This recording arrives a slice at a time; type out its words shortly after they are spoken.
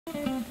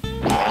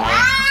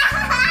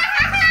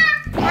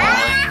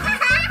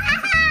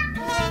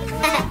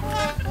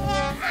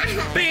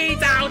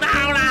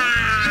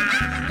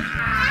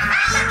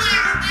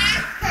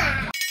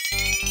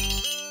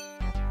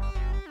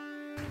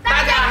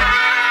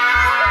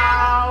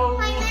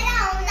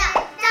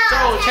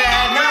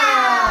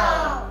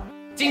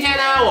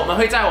我们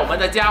会在我们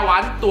的家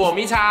玩躲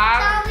迷藏。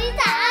躲迷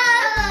藏，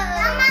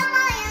玩猫猫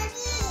游戏，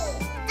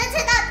这次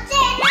的最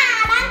大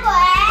胆鬼。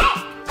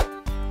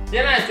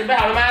杰娜，准备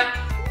好了吗？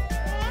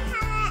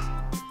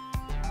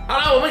好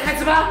了，我们开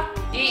始吧。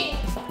1、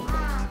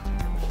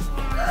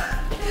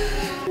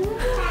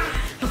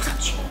弄上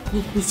去，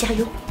你加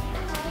油。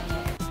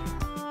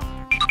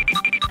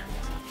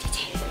姐姐，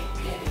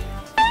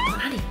往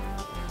哪里？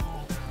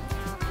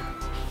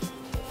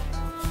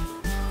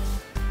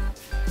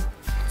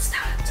知道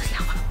了，这里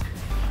好吗？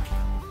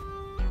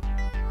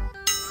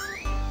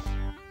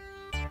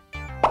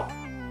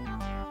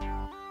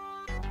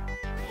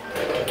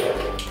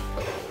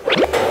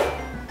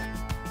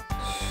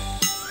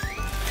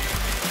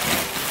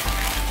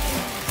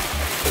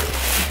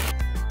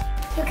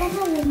有看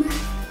到我吗？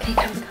可以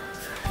看不到。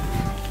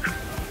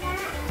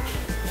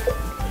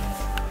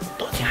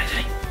躲进海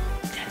水，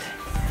现在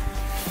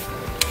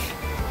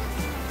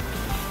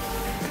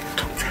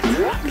躲在哪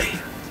里？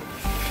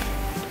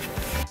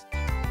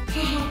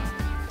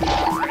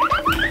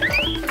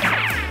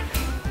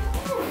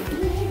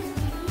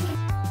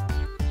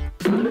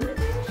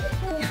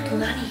要躲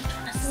哪里？躲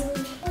哪里？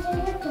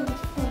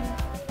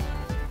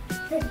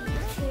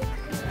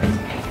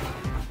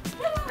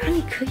哪里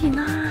可以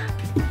呢？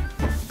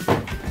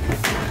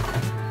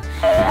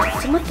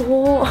怎么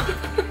躲？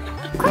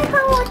快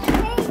帮我推！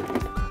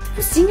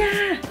不行啊！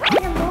为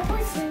什么不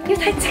行？因为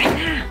太窄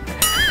啦。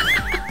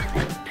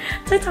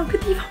再找个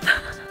地方吧。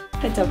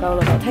太糟糕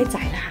了吧，太窄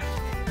啦。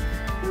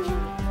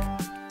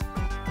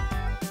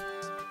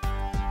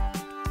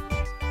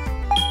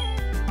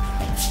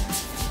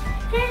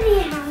这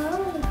里好。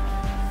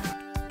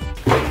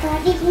躲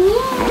里面。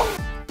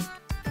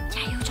加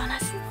油，乔纳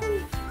斯！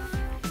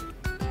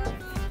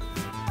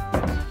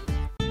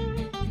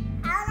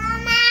好了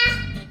吗？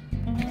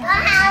躲好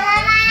了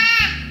吗？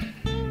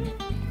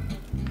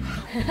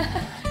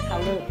好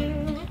了。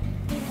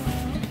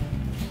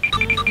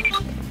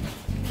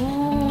哦，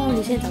你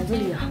现在找这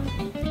里啊？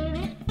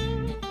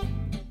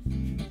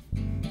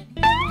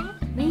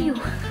没有。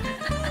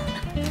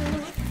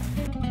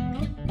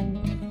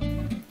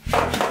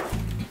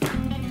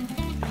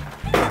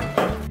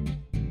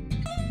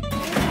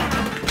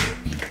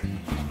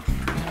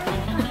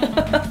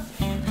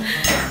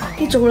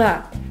你走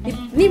了？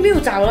你没有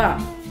找了？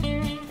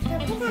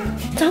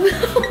找不到。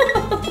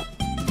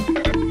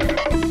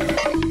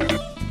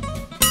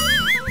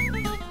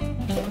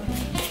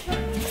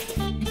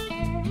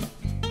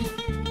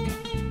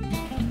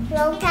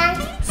龙汤。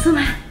是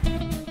吗？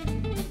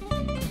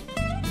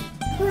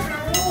不好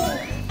累。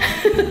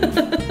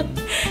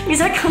你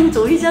才刚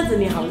走一下子，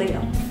你好累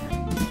哦。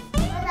我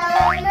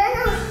找人了。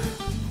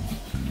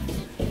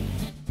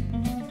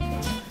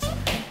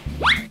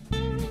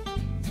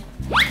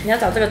你要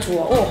找这个图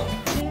哦。哦，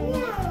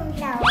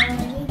找我的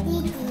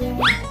弟弟。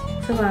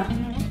是吗？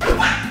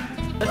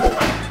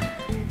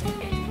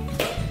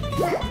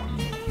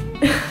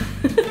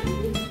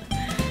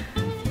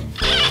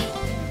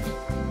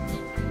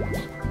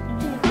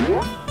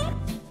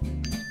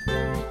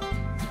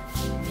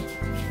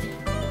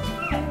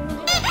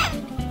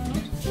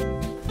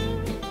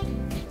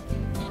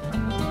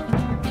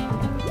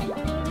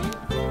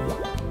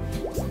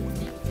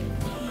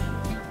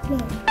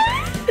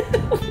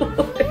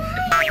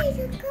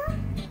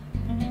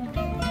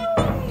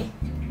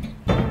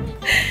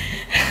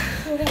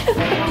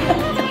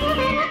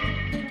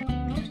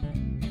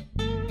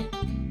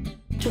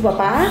猪爸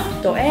爸、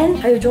抖 N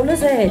还有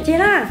Jonas 哎，杰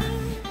拉，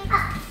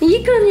你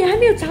一个人也还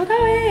没有找到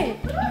哎。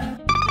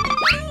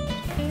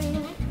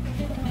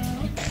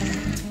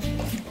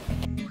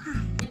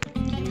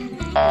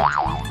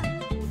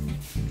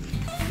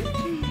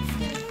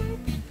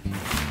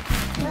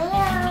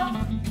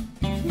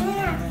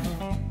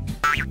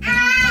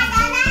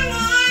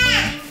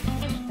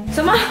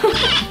什么？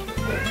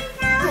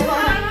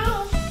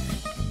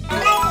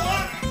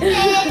被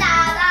找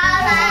到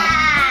了！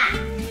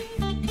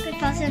被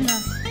发现了。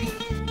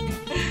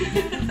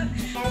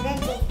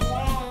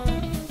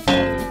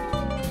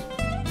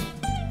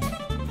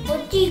我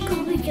第一个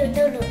被找到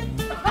了。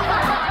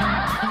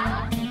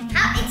好，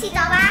一起走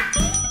吧。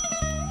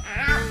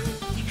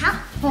好，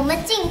我们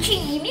进去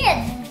里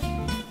面。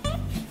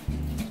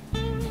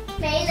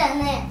没人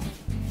呢。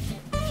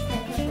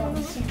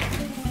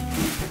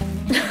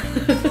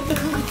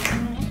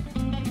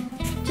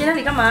杰拉，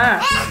你干嘛？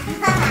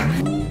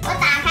我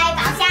打开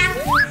宝箱。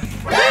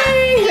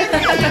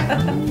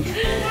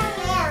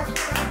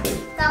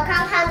走，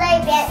看看这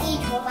边衣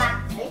橱吧。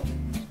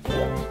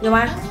有吗？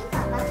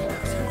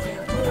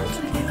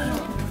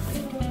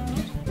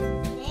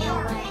没有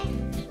哎，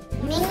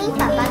明明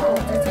爸爸躲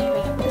在这边，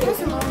为什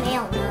么没有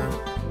呢？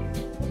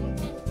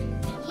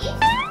咦，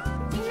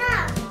天哪，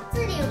这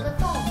里有个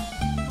洞。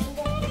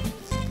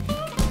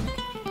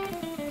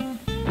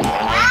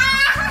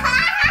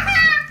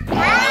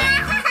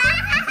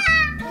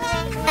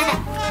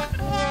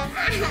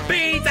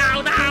被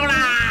找到啦！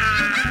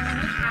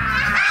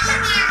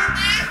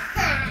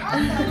我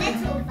躲在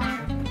厨房。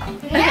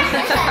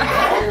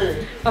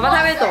爸爸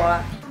太会躲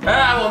了。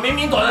我明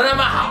明躲得那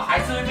么好，还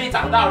是会被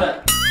找到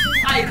的，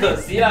太可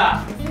惜了。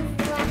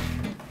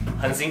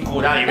很辛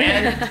苦的，里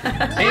面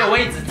没有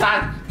位置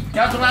站，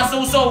要从他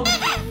瘦瘦，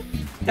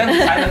这样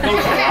子才能够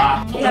走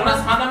啊。我们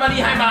他那么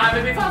厉害吗？还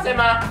没被发现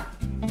吗？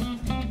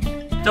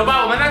走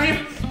吧，我们上去。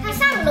他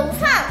上楼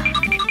上。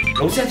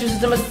楼下就是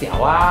这么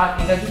小啊，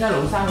应该就在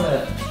楼上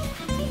了。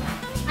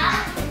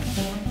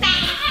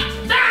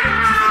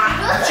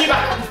去吧。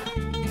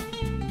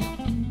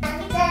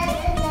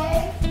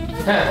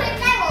会在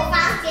我房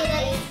间的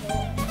衣服。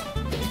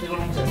这个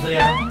弄成这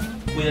样，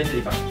跪在这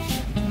里吧。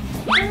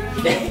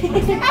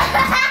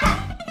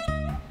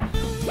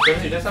有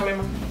人在上面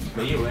吗？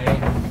没有哎。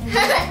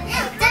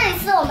这里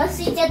是我们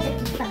睡觉的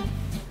地方。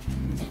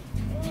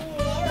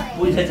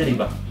不会在这里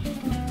吧？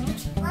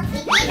我弟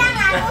弟当然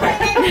不会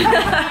在这里。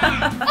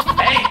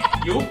哎，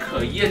有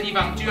可疑的地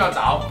方就要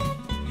找。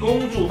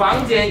公主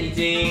房间已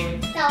经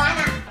找完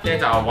了。现在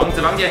找王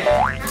子房间。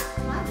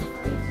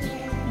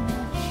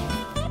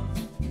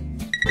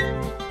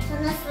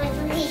真的是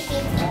不理性。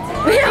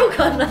没有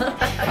可能。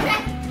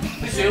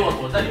会随我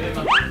躲在里面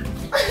吗？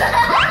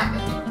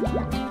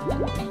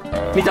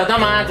你找到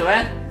吗，主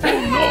任？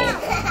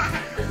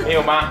没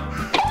有吗？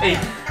哎，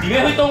里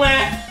面会动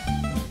哎。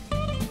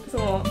什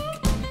么？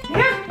你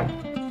看。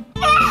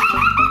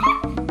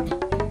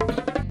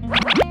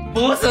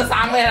不是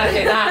上面了，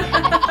简单。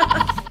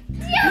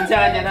停下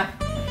来，简单。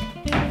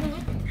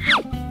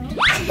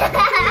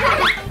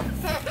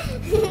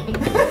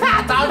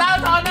找到了！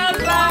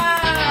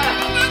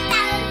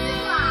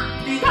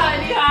你太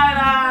厉害了！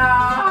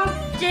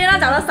今天他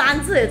找了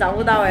3次也找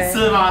不到哎。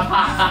是吗？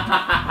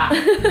我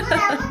找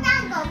不到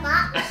狗狗。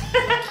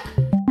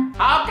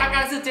好，刚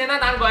刚是接纳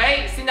当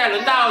鬼，现在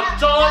轮到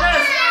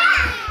Jonas。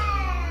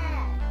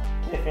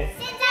现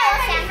在我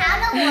想好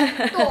了，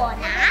我躲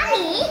哪里？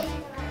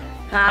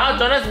好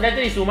，Jonas，你在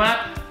这里数吗？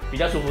比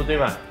较舒服，对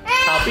吗？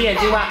好，闭眼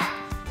睛吧。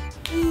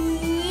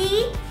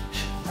1、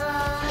2、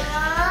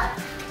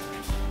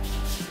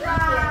3、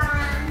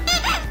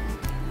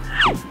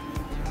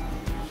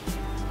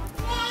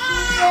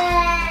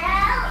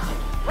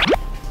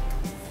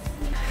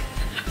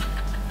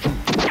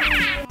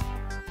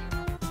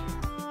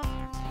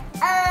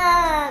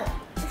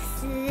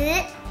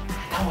10。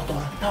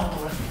到我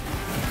躲了。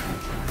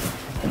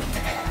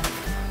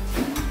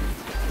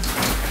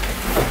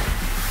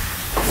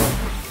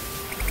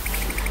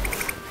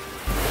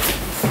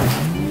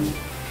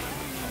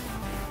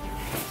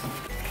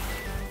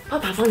爸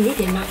爸帮你一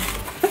点吗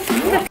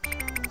30，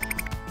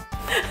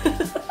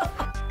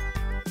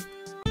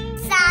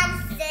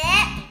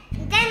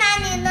你在哪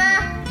里呢？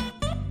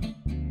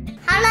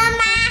好了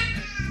吗？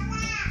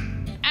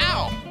好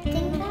了。听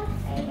到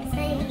谁的声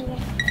音？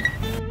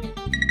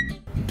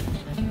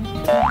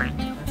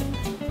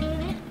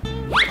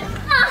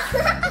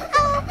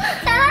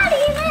找到里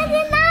面去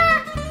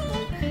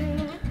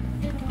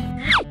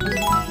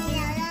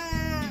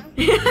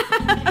了。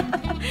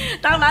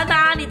当然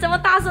啦，你这么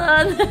大声。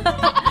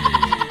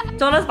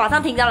Jonas马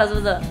上听到了，是不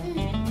是？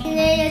现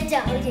在要找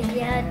姐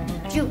姐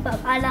救爸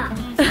爸了。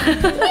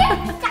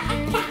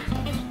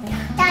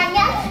打烊！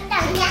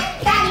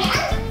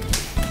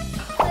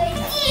回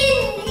进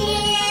去。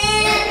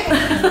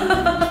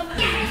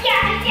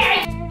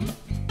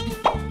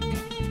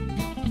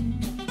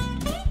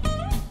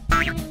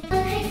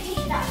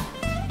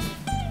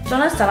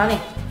Jonas找到你。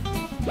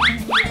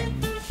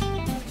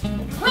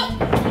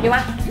有吗？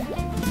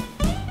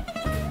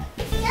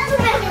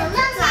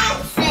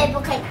不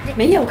可以，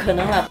没有可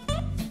能了。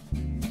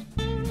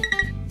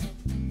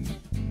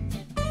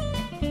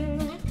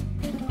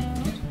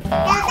找到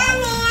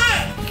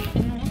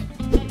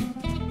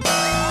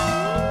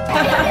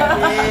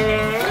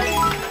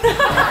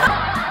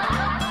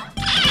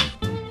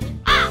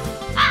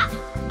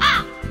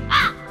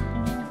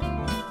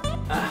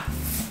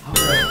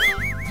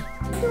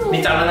你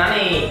你找了哪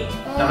里？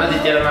找到姐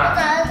姐了吗？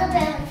找到这边。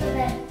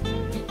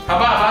好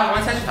吧，我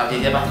们下去找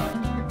姐姐吧。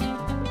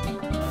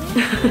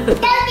找姐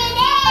姐。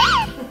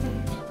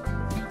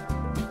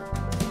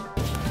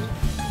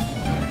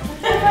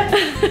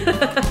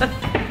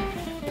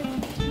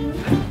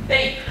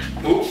哎，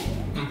不是。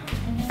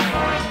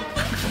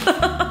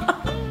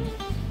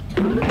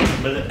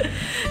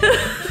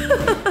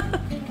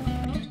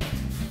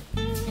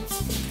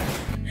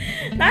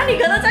哪里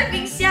可能在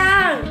冰箱？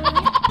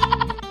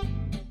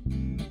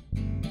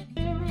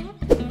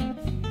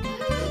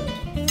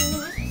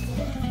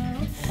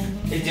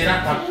姐姐呢？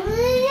哇，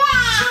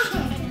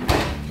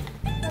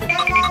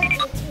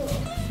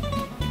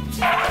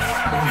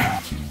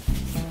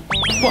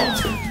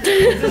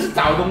这是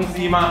找东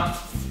西吗？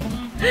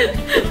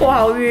我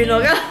好晕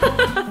哦，看。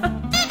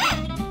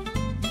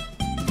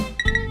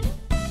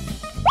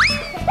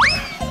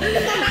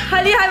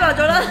太厉害吧，觉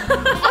得。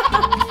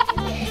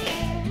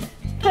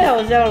太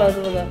好笑了，是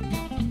不是？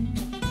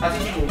他进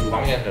去公主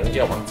房间，可能就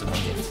要王子房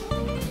间。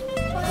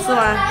是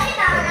吗？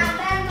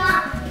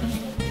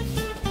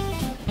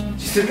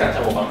其实刚才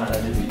我帮他在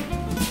这里，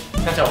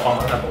刚才我帮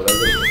忙他躲在这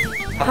里，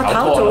他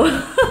逃走，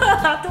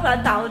他突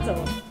然逃走，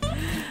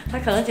他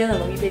可能觉得很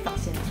容易被发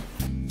现。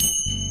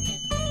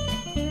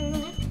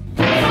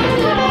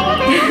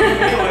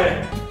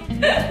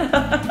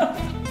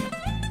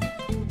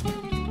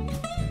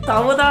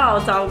找不到，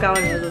糟糕！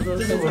你们说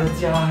这是我的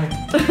家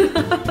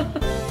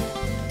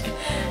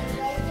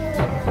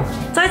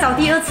再找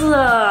第2次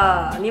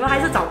了，你们还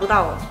是找不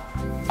到。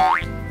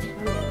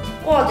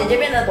哇，姐姐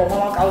变得躲猫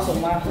猫高手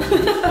吗？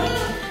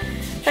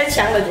太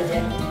强了，姐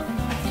姐。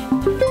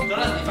周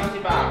乐，你放弃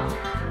吧。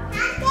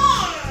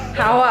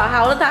好啊，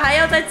好了，他还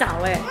要再找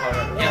哎。好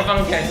了，你要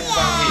放弃还是不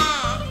放弃？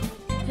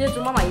其实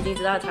猪妈妈已经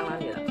知道藏哪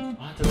里了。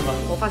啊，真的吗？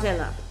我发现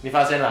了。你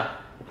发现了？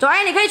左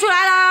安，你可以出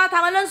来了，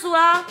他们认输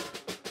了。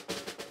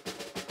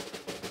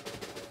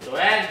左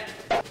安。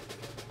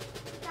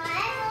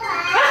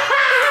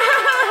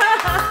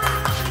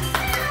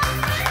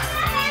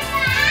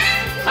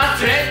他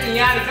卷你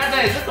呀！你刚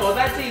才也是躲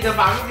在自己的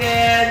房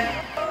间。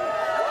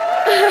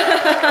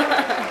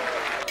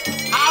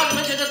好，你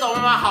们觉得躲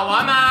猫猫好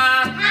玩吗？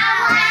好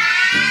玩。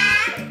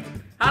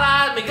好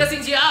啦，每个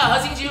星期2和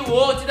星期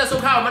5记得收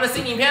看我们的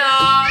新影片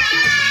哦。